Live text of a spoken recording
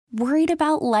Worried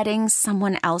about letting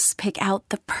someone else pick out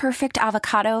the perfect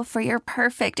avocado for your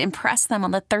perfect impress them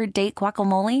on the third date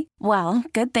guacamole? Well,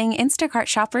 good thing Instacart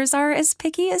shoppers are as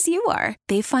picky as you are.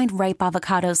 They find ripe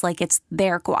avocados like it's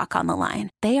their guac on the line.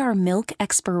 They are milk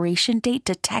expiration date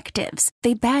detectives.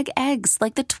 They bag eggs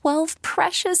like the 12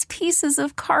 precious pieces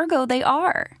of cargo they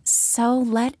are. So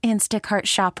let Instacart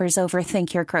shoppers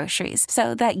overthink your groceries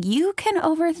so that you can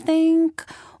overthink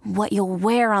what you'll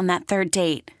wear on that third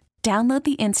date. Download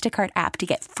the Instacart app to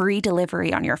get free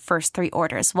delivery on your first 3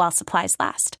 orders while supplies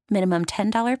last. Minimum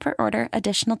 $10 per order.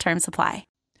 Additional terms apply.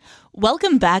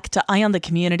 Welcome back to Eye on the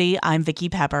Community. I'm Vicki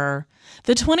Pepper.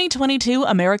 The 2022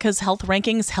 America's Health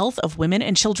Rankings Health of Women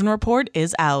and Children report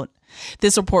is out.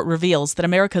 This report reveals that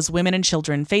America's women and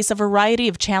children face a variety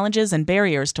of challenges and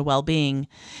barriers to well-being.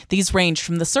 These range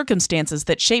from the circumstances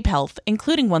that shape health,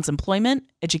 including one's employment,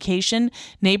 education,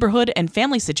 neighborhood, and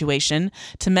family situation,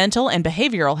 to mental and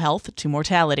behavioral health, to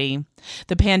mortality.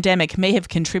 The pandemic may have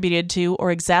contributed to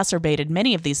or exacerbated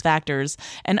many of these factors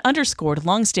and underscored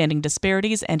longstanding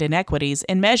disparities and inequities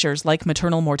in measures like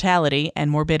maternal mortality and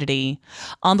morbidity.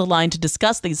 On the line to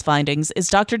discuss these findings is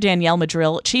Dr. Danielle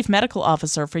Madril, Chief Medical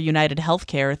Officer for United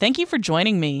Healthcare. Thank you for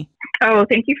joining me. Oh,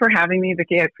 thank you for having me,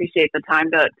 Vicki. I appreciate the time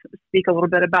to speak a little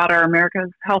bit about our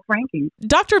America's Health Rankings.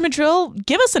 Dr. Madril,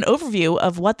 give us an overview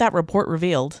of what that report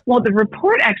revealed. Well, the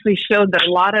report actually showed that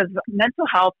a lot of mental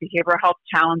health, behavioral health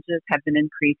challenges have been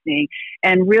increasing,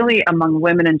 and really among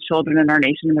women and children in our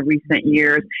nation in the recent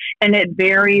years. And it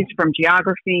varies from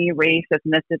geography, race,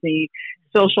 ethnicity,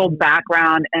 social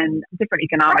background, and different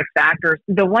economic factors.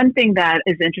 The one thing that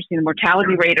is interesting, the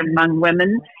mortality rate among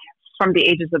women from the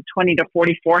ages of 20 to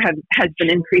 44 has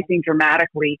been increasing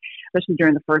dramatically, especially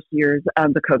during the first years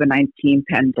of the COVID-19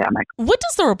 pandemic. What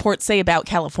does the report say about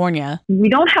California? We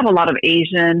don't have a lot of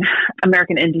Asian,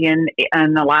 American Indian,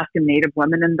 and Alaskan Native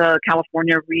women in the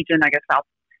California region, I guess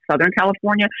Southern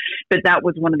California, but that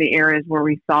was one of the areas where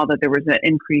we saw that there was an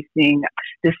increasing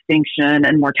distinction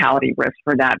and mortality risk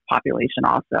for that population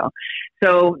also.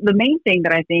 So the main thing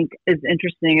that I think is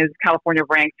interesting is California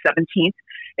ranked 17th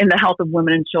in the health of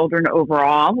women and children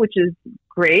overall, which is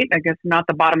great. I guess not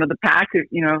the bottom of the pack,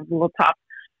 little top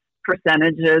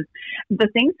percentages. The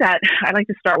things that I like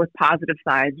to start with positive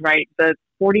sides, right? The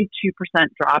 42%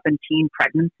 drop in teen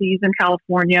pregnancies in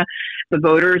California. The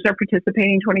voters are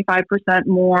participating 25%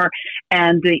 more,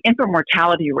 and the infant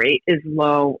mortality rate is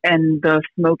low, and the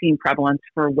smoking prevalence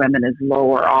for women is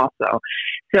lower also.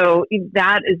 So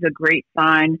that is a great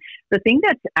sign. The thing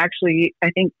that's actually, I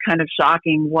think, kind of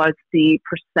shocking was the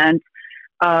percent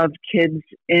of kids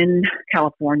in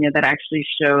California that actually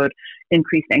showed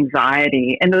increased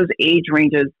anxiety. And those age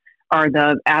ranges are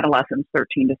the adolescents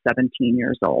 13 to 17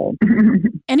 years old.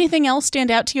 Anything else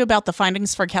stand out to you about the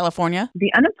findings for California?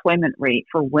 The unemployment rate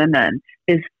for women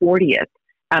is 40th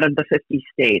out of the 50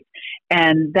 states.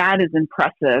 And that is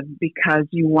impressive because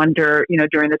you wonder,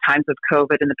 during the times of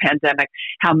COVID and the pandemic,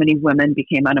 how many women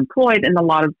became unemployed, and a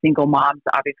lot of single moms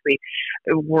obviously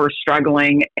were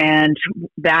struggling. And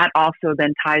that also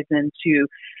then ties into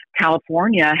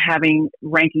California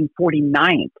ranking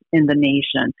 49th in the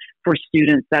nation for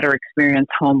students that are experiencing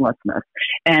homelessness.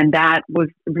 And that was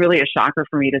really a shocker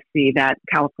for me to see that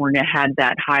California had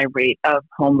that high rate of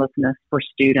homelessness for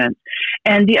students.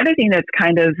 And the other thing that's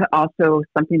kind of also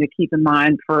something to keep in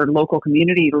mind for local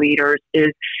community leaders is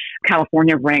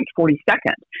California ranked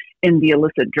 42nd in the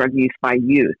illicit drug use by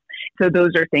youth. So those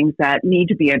are things that need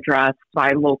to be addressed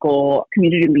by local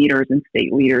community leaders and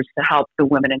state leaders to help the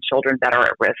women and children that are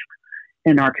at risk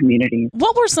in our communities.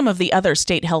 What were some of the other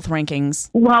state health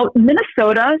rankings? Well,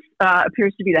 Minnesota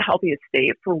appears to be the healthiest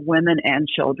state for women and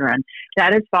children.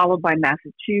 That is followed by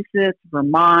Massachusetts,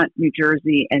 Vermont, New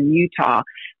Jersey, and Utah.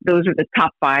 Those are the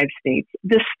top 5 states.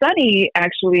 The study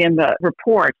actually in the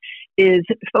report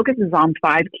focuses on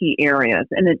 5 key areas,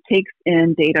 and it takes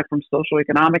in data from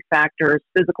socioeconomic factors,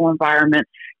 physical environment,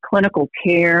 clinical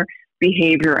care,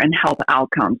 behavior, and health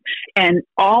outcomes. And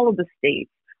all of the states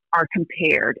are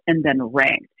compared and then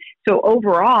ranked. So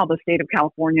overall, the state of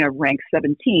California ranked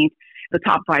 17th. The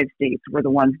top 5 states were the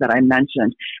ones that I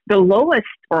mentioned. The lowest,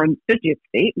 or 50th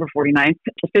state, were 49th.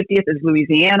 The 50th is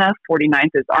Louisiana,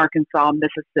 49th is Arkansas,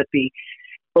 Mississippi,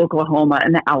 Oklahoma,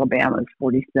 and Alabama is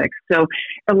 46. So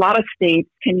a lot of states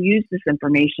can use this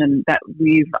information that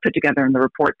we've put together in the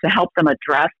report to help them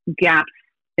address gaps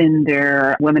in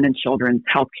their women and children's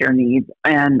healthcare needs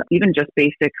and even just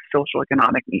basic social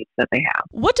economic needs that they have.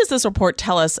 What does this report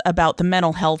tell us about the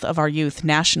mental health of our youth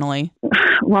nationally?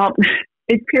 Well,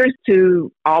 it appears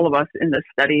to all of us in this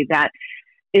study that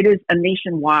it is a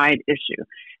nationwide issue.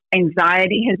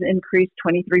 Anxiety has increased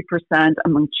 23%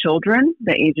 among children,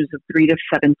 the ages of 3 to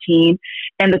 17.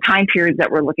 And the time periods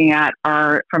that we're looking at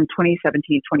are from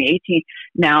 2017, 2018,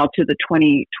 now to the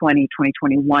 2020,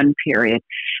 2021 period.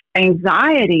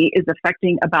 Anxiety is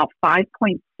affecting about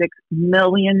 5.6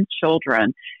 million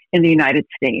children in the United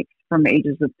States from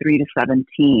ages of 3 to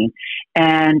 17.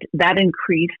 And that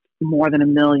increased more than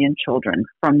 1 million children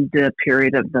from the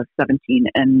period of the 17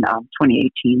 and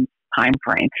 2018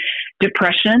 timeframe.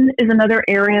 Depression is another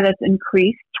area that's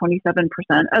increased 27%.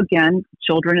 Again,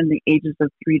 children in the ages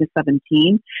of 3 to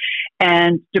 17.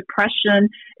 And depression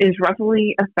is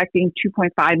roughly affecting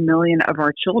 2.5 million of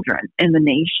our children in the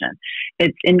nation.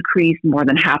 It's increased more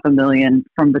than 500,000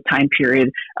 from the time period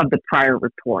of the prior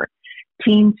report.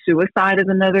 Teen suicide is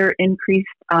another increased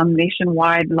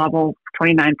nationwide level,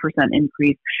 29%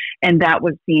 increase, and that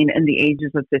was seen in the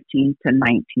ages of 15 to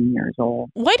 19 years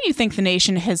old. Why do you think the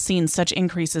nation has seen such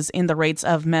increases in the rates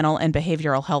of mental and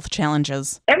behavioral health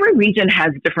challenges? Every region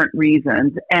has different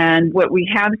reasons, and what we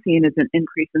have seen is an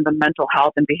increase in the mental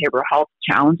health and behavioral health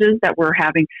challenges that we're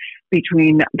having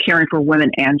between caring for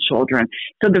women and children.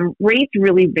 So the rates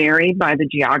really vary by the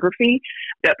geography.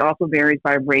 That also varies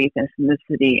by race,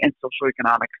 ethnicity, and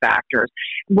socioeconomic factors.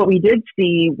 What we did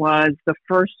see was the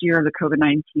first year of the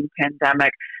COVID-19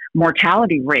 pandemic,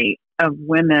 mortality rate of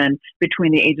women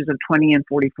between the ages of 20 and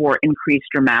 44 increased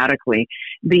dramatically.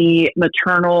 The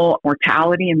maternal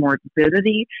mortality and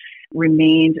morbidity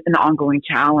remained an ongoing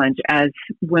challenge as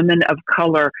women of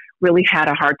color really had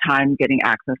a hard time getting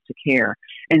access to care.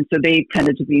 And so they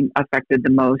tended to be affected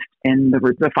the most in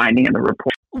the finding of the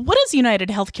report. What is United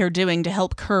Healthcare doing to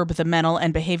help curb the mental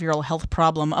and behavioral health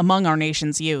problem among our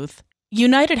nation's youth?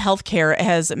 United Healthcare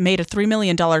has made a $3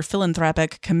 million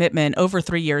philanthropic commitment over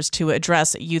 3 years to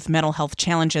address youth mental health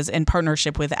challenges in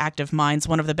partnership with Active Minds,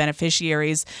 one of the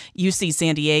beneficiaries, UC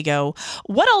San Diego.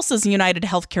 What else is United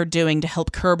Healthcare doing to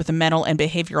help curb the mental and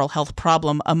behavioral health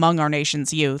problem among our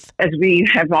nation's youth? As we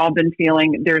have all been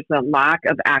feeling, there's a lack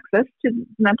of access to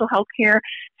mental health care.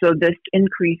 So this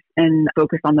increase in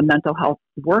focus on the mental health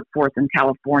workforce in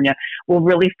California will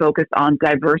really focus on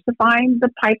diversifying the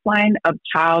pipeline of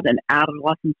child and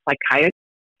adolescent psychiatry.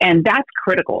 And that's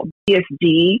critical.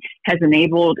 PSD has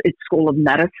enabled its School of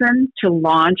Medicine to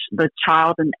launch the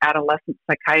Child and Adolescent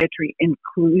Psychiatry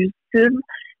Inclusive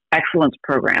Excellence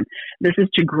Program. This is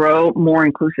to grow more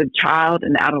inclusive child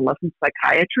and adolescent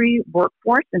psychiatry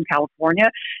workforce in California.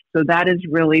 So that is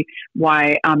really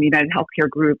why United Healthcare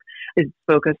Group is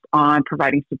focused on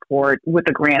providing support with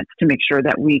the grants to make sure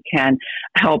that we can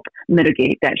help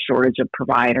mitigate that shortage of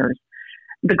providers.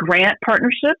 The grant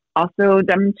partnership also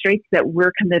demonstrates that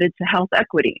we're committed to health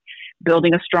equity,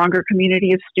 building a stronger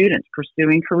community of students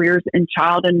pursuing careers in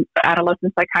child and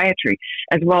adolescent psychiatry,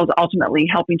 as well as ultimately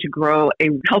helping to grow a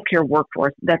healthcare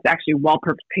workforce that's actually well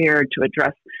prepared to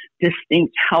address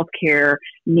distinct healthcare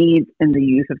needs in the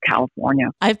youth of California.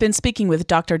 I've been speaking with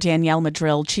Dr. Danielle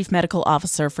Madril, Chief Medical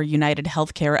Officer for United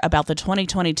Healthcare, about the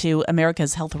 2022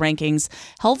 America's Health Rankings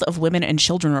Health of Women and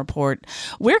Children report.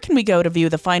 Where can we go to view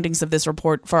the findings of this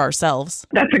report for ourselves?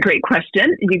 That's a great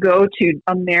question. You go to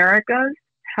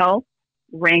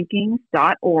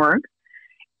americashealthrankings.org.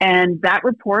 And that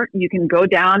report, you can go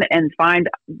down and find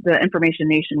the information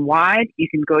nationwide. You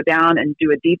can go down and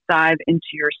do a deep dive into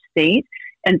your state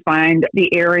and find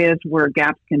the areas where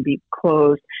gaps can be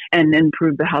closed and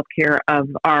improve the healthcare of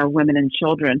our women and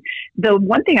children. The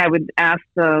one thing I would ask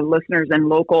the listeners and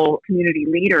local community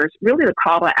leaders, really the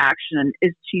call to action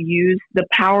is to use the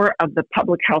power of the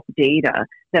public health data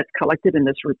that's collected in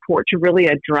this report to really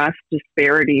address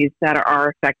disparities that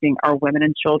are affecting our women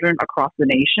and children across the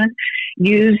nation.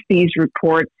 Use these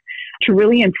reports to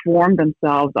really inform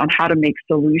themselves on how to make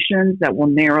solutions that will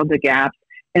narrow the gaps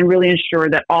and really ensure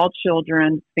that all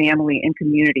children, family, and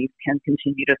communities can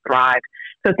continue to thrive.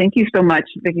 So thank you so much,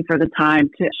 Vicki, for the time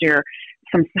to share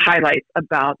some highlights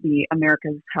about the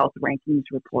America's Health Rankings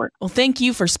report. Well, thank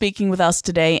you for speaking with us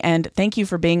today, and thank you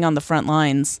for being on the front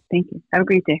lines. Thank you. Have a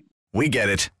great day. We get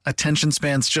it. Attention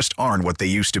spans just aren't what they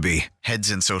used to be. Heads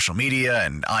in social media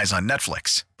and eyes on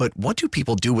Netflix. But what do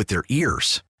people do with their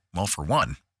ears? Well, for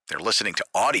one, they're listening to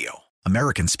audio.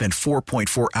 Americans spend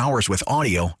 4.4 hours with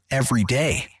audio every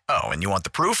day. Oh, and you want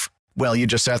the proof? Well, you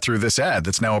just sat through this ad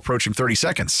that's now approaching 30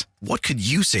 seconds. What could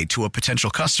you say to a potential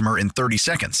customer in 30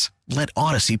 seconds? Let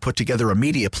Odyssey put together a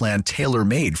media plan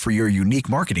tailor-made for your unique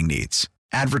marketing needs.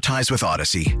 Advertise with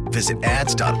Odyssey. Visit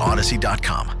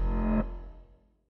ads.odyssey.com.